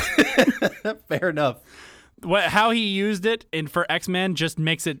care. Yeah, fair enough. How he used it and for X-Men just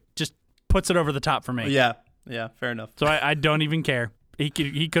puts it over the top for me. Yeah, fair enough. So I don't even care. He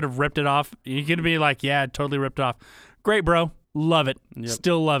could have ripped it off. He could be like, yeah, totally ripped it off. Great, bro. Love it. Yep.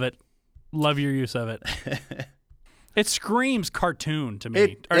 Still love it. Love your use of it. It screams cartoon to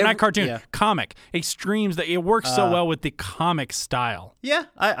me. Not cartoon, comic. It screams that it works so well with the comic style. Yeah,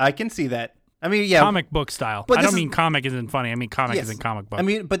 I can see that. I mean, yeah. Comic book style. But I don't mean comic isn't funny. I mean comic isn't comic book. I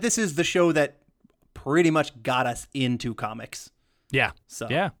mean, but this is the show that pretty much got us into comics. Yeah. So.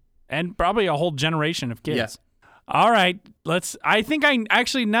 Yeah. And probably a whole generation of kids. Yeah. All right. Now that I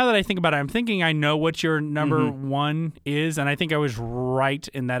think about it, I'm thinking I know what your number 1 is. And I think I was right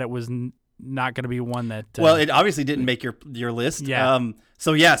in that it was not going to be one that... well, it obviously didn't make your list. Yeah.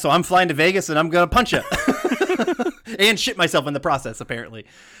 So I'm flying to Vegas and I'm going to punch it. And shit myself in the process, apparently.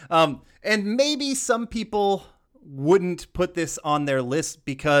 And maybe some people wouldn't put this on their list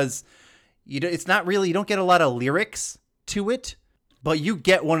because it's not really, you don't get a lot of lyrics to it, but you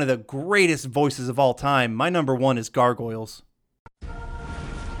get one of the greatest voices of all time. My number 1 is Gargoyles.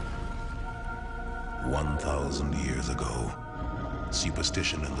 1,000 years ago,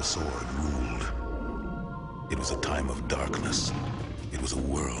 superstition and the sword ruled. It was a time of darkness. It was a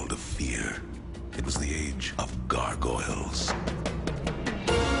world of fear. It was the age of gargoyles.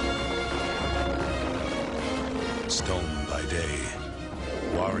 Stone by day,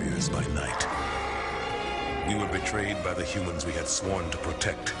 warriors by night. We were betrayed by the humans we had sworn to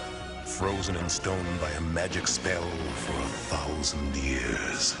protect, frozen in stone by a magic spell for 1,000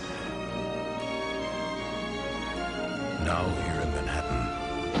 years. Now here in Manhattan,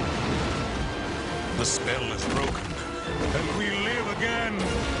 the spell is broken, and we live again.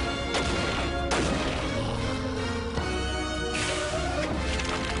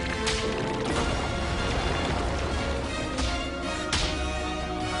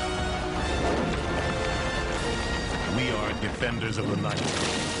 defenders of the night.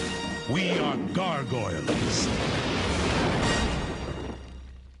 We are gargoyles.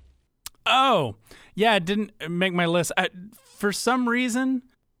 Oh, yeah, it didn't make my list. For some reason,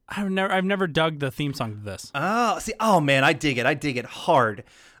 I've never dug the theme song to this. Oh, see, man, I dig it. I dig it hard.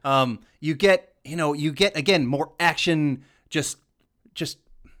 You get again more action, just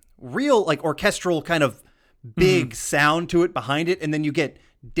real like orchestral kind of big sound to it behind it, and then you get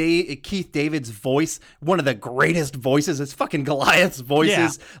Keith David's voice, one of the greatest voices. It's fucking Goliath's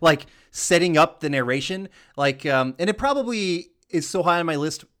voices, like setting up the narration, like, and it probably is so high on my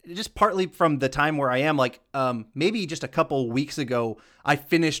list just partly from the time where I am, like, maybe just a couple weeks ago, I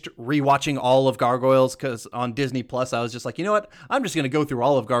finished rewatching all of Gargoyles because on Disney Plus, I was just like, you know what? I'm just going to go through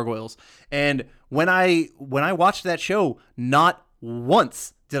all of Gargoyles. And when I watched that show, not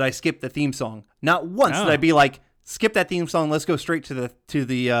once did I skip the theme song. Not once did I be like, skip that theme song. Let's go straight to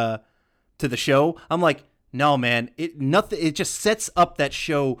the show. I'm like, no, man, it just sets up that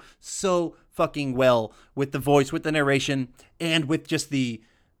show so fucking well with the voice, with the narration, and with just the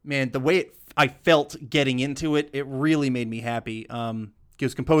way I felt getting into it. It really made me happy. It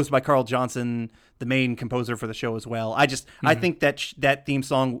was composed by Carl Johnson, the main composer for the show as well. I think that theme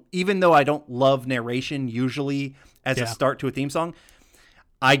song, even though I don't love narration usually as a start to a theme song,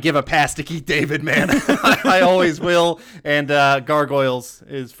 I give a pass to Keith David, man. I always will. And Gargoyles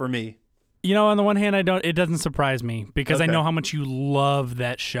is for me. You know, on the one hand, it doesn't surprise me because I know how much you love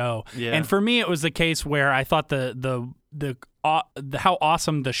that show. Yeah. And for me, it was the case where I thought the how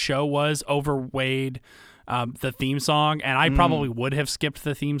awesome the show was overweighed the theme song, and I probably would have skipped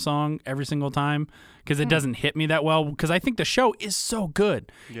the theme song every single time because it doesn't hit me that well, because I think the show is so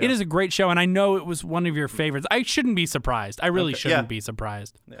good. Yeah. It is a great show, and I know it was one of your favorites. I shouldn't be surprised. I really shouldn't be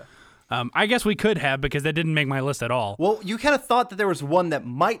surprised. Yeah. I guess we could have, because that didn't make my list at all. Well, you kind of thought that there was one that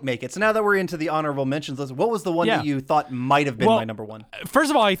might make it. So now that we're into the honorable mentions list, what was the one that you thought might have been my number one?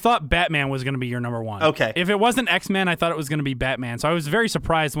 First of all, I thought Batman was going to be your number one. Okay. If it wasn't X-Men, I thought it was going to be Batman. So I was very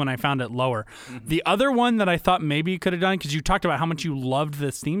surprised when I found it lower. Mm-hmm. The other one that I thought maybe you could have done, because you talked about how much you loved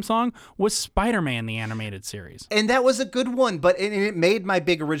this theme song, was Spider-Man, the animated series. And that was a good one, but it made my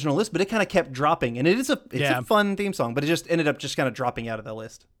big original list, but it kind of kept dropping. And it's a fun theme song, but it just ended up just kind of dropping out of the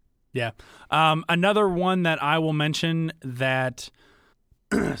list. Yeah. Another one that I will mention that,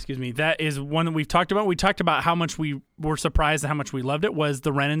 excuse me, that is one that we've talked about. We talked about how much we were surprised at how much we loved it, was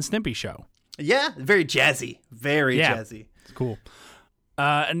the Ren and Stimpy show. Yeah, very jazzy. Very jazzy. It's cool.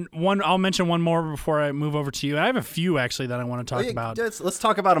 And I'll mention one more before I move over to you. I have a few actually that I want to talk about. Let's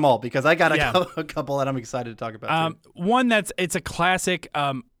talk about them all, because I got a couple that I'm excited to talk about. One it's a classic.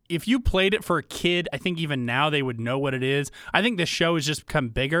 If you played it for a kid, I think even now they would know what it is. I think the show has just become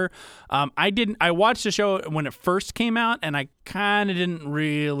bigger. I watched the show when it first came out, and I kind of didn't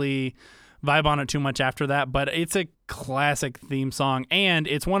really vibe on it too much after that, but it's a classic theme song, and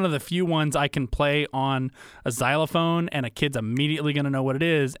it's one of the few ones I can play on a xylophone, and a kid's immediately going to know what it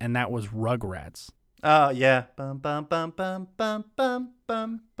is, and that was Rugrats. Oh, yeah. Bum, bum, bum, bum, bum, bum,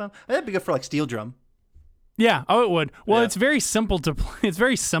 bum, bum. That'd be good for, like, steel drum. Yeah, it would. Well, it's very simple to play. It's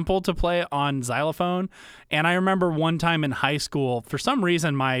very simple to play on xylophone. And I remember one time in high school, for some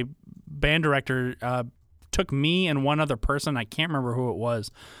reason, my band director took me and one other person, I can't remember who it was,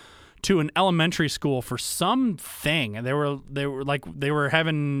 to an elementary school for something. And they were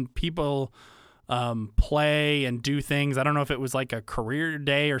having people play and do things. I don't know if it was like a career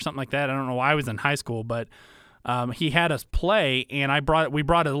day or something like that. I don't know why I was in high school, but he had us play, and we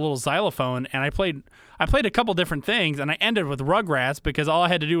brought a little xylophone, and I played a couple different things, and I ended with Rugrats, because all I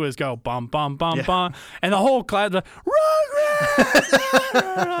had to do was go bum bum bum bum, and the whole class, Rugrats.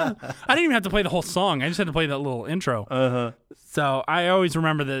 I didn't even have to play the whole song. I just had to play that little intro. So I always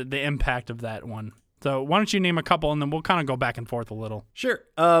remember the impact of that one. So why don't you name a couple, and then we'll kind of go back and forth a little. Sure.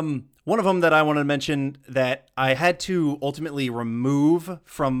 One of them that I wanted to mention that I had to ultimately remove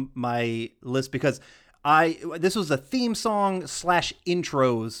from my list, because this was a theme song /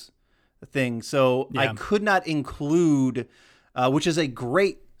 intros thing, so I could not include, which is a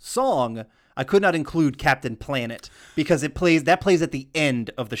great song, I could not include Captain Planet, because that plays at the end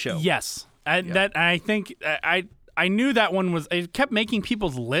of the show. Yes, that I think I knew that one was. It kept making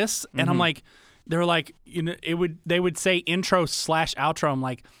people's lists, and I'm like, they're like, they would say intro / outro. I'm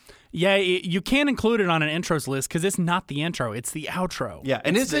like, yeah, you can't include it on an intros list because it's not the intro; it's the outro. Yeah,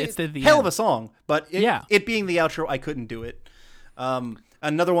 and it's the hell of a song, but it being the outro, I couldn't do it.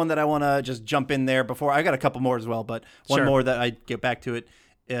 Another one that I want to just jump in there before, I got a couple more as well, but one more that I get back to it.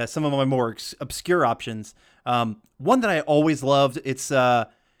 Some of my more obscure options. One that I always loved. It's a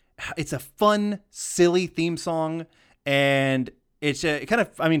fun, silly theme song, and It's it kind of,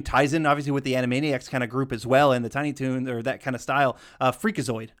 I mean, ties in obviously with the Animaniacs kind of group as well, and the Tiny Toon or that kind of style.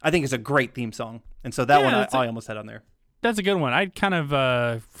 Freakazoid, I think, is a great theme song, and so that one I almost had on there. That's a good one. I'd kind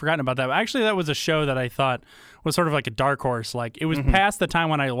of forgotten about that. Actually, that was a show that I thought was sort of like a dark horse. Like, it was past the time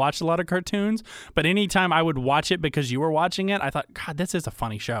when I watched a lot of cartoons, but anytime I would watch it because you were watching it, I thought, God, this is a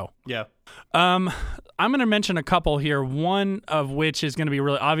funny show. Yeah. I'm going to mention a couple here, one of which is going to be a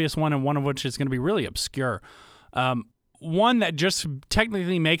really obvious one, and one of which is going to be really obscure. One that just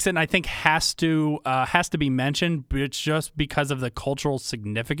technically makes it, and I think has to be mentioned, but it's just because of the cultural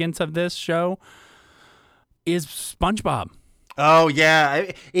significance of this show, is SpongeBob. Oh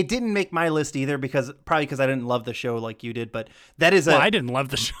yeah, it didn't make my list either because I didn't love the show like you did. But that is I didn't love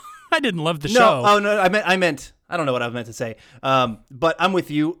the show. I didn't love the show. Oh no, I meant I don't know what I meant to say. But I'm with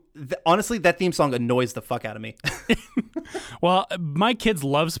you. Honestly, that theme song annoys the fuck out of me. Well, my kids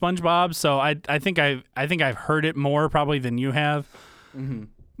love SpongeBob, so I think I've heard it more probably than you have. Mm-hmm.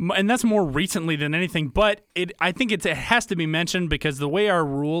 And that's more recently than anything, but I think it has to be mentioned because the way our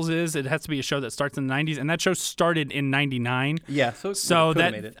rules is, it has to be a show that starts in the 90s, and that show started in 99. Yeah, so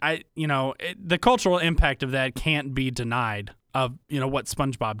that made it. The cultural impact of that can't be denied of what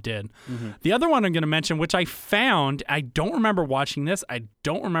SpongeBob did. Mm-hmm. The other one I'm going to mention, which I found, I don't remember watching this, I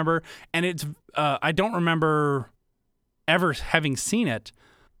don't remember ever having seen it,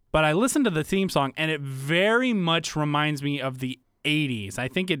 but I listened to the theme song, and it very much reminds me of the 80s. I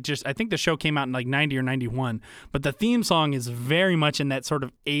think the show came out in like 90 or 91, but the theme song is very much in that sort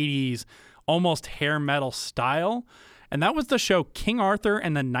of 80s, almost hair metal style. And that was the show King Arthur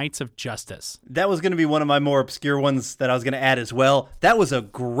and the Knights of Justice. That was going to be one of my more obscure ones that I was going to add as well. That was a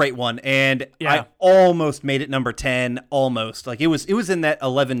great one, and I almost made it number 10, almost. Like it was in that 10,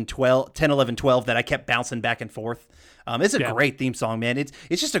 11, 12 that I kept bouncing back and forth. It's a great theme song, man. It's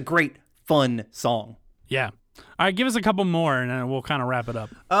just a great, fun song. Yeah. All right, give us a couple more, and then we'll kind of wrap it up.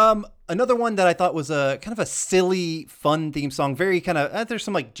 Another one that I thought was a kind of a silly, fun theme song. Very kind of there's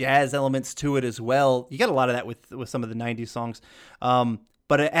some like jazz elements to it as well. You get a lot of that with some of the 90s songs,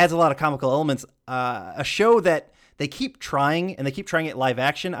 but it adds a lot of comical elements. A show that they keep trying, and they keep trying it live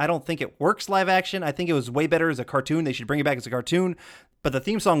action. I don't think it works live action. I think it was way better as a cartoon. They should bring it back as a cartoon. But the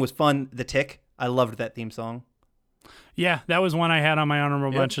theme song was fun. The Tick. I loved that theme song. Yeah, that was one I had on my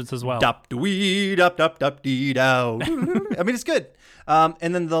honorable mentions as well. Dop-dee, dop-dop-dop-dee-dow. I mean, it's good.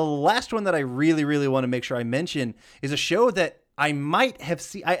 And then the last one that I really, really want to make sure I mention is a show that I might have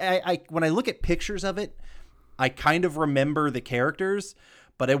seen. I when I look at pictures of it, I kind of remember the characters,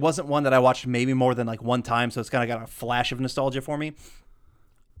 but it wasn't one that I watched maybe more than like one time, so it's kind of got a flash of nostalgia for me.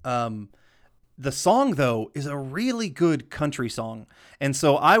 The song, though, is a really good country song. And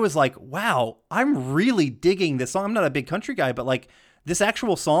so I was like, wow, I'm really digging this song. I'm not a big country guy, but like this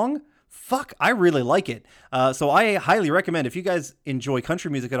actual song, fuck, I really like it. So I highly recommend, if you guys enjoy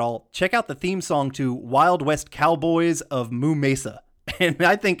country music at all, check out the theme song to Wild West Cowboys of Moo Mesa. And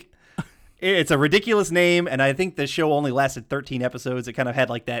I think it's a ridiculous name, and I think the show only lasted 13 episodes. It kind of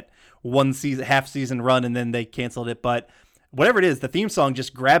had like that one season, half season run, and then they canceled it. But whatever it is, the theme song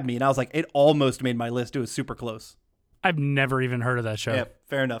just grabbed me, and I was like, it almost made my list. It was super close. I've never even heard of that show. Yeah,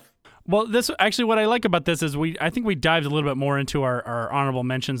 fair enough. Well, this actually, what I like about this is I think we dived a little bit more into our honorable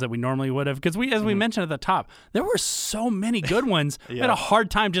mentions that we normally would have, because as we mentioned at the top, there were so many good ones. We had a hard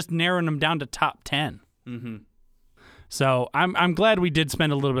time just narrowing them down to top 10. Mm-hmm. So I'm glad we did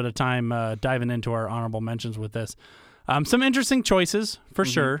spend a little bit of time diving into our honorable mentions with this. Some interesting choices for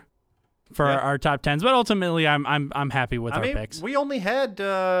sure. For our top 10s, but ultimately I'm happy with our picks. We only had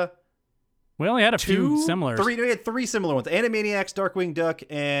a few similars. We had three similar ones. Animaniacs, Darkwing Duck,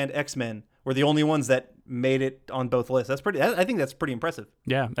 and X-Men were the only ones that made it on both lists. That's pretty. I think that's pretty impressive.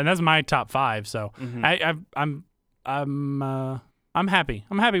 Yeah, and that's my top 5. So I'm happy.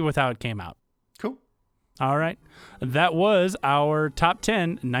 I'm happy with how it came out. Cool. All right, that was our top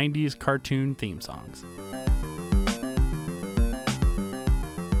 10 90s cartoon theme songs.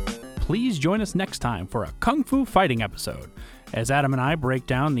 Please join us next time for a Kung Fu Fighting episode, as Adam and I break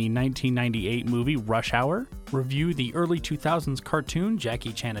down the 1998 movie Rush Hour, review the early 2000s cartoon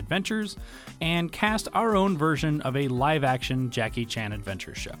Jackie Chan Adventures, and cast our own version of a live-action Jackie Chan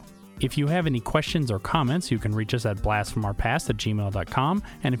Adventures show. If you have any questions or comments, you can reach us at blastfromourpast@gmail.com,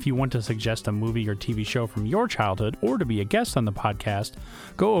 and if you want to suggest a movie or TV show from your childhood or to be a guest on the podcast,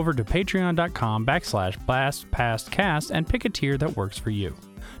 go over to patreon.com/blastpastcast and pick a tier that works for you.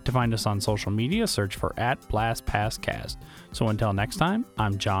 To find us on social media, search for @BlastPastCast. So until next time,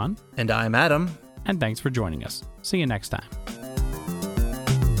 I'm John. And I'm Adam. And thanks for joining us. See you next time.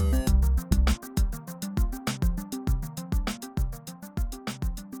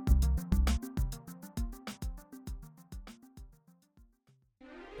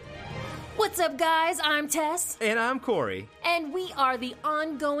 What's up, guys? I'm Tess. And I'm Corey. And we are the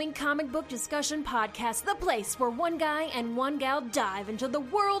ongoing comic book discussion podcast, the place where one guy and one gal dive into the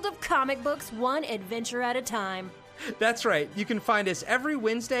world of comic books one adventure at a time. That's right. You can find us every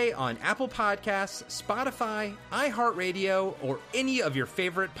Wednesday on Apple Podcasts, Spotify, iHeartRadio, or any of your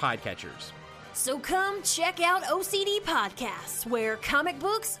favorite podcatchers. So come check out OCD Podcasts, where comic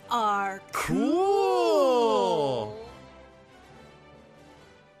books are cool.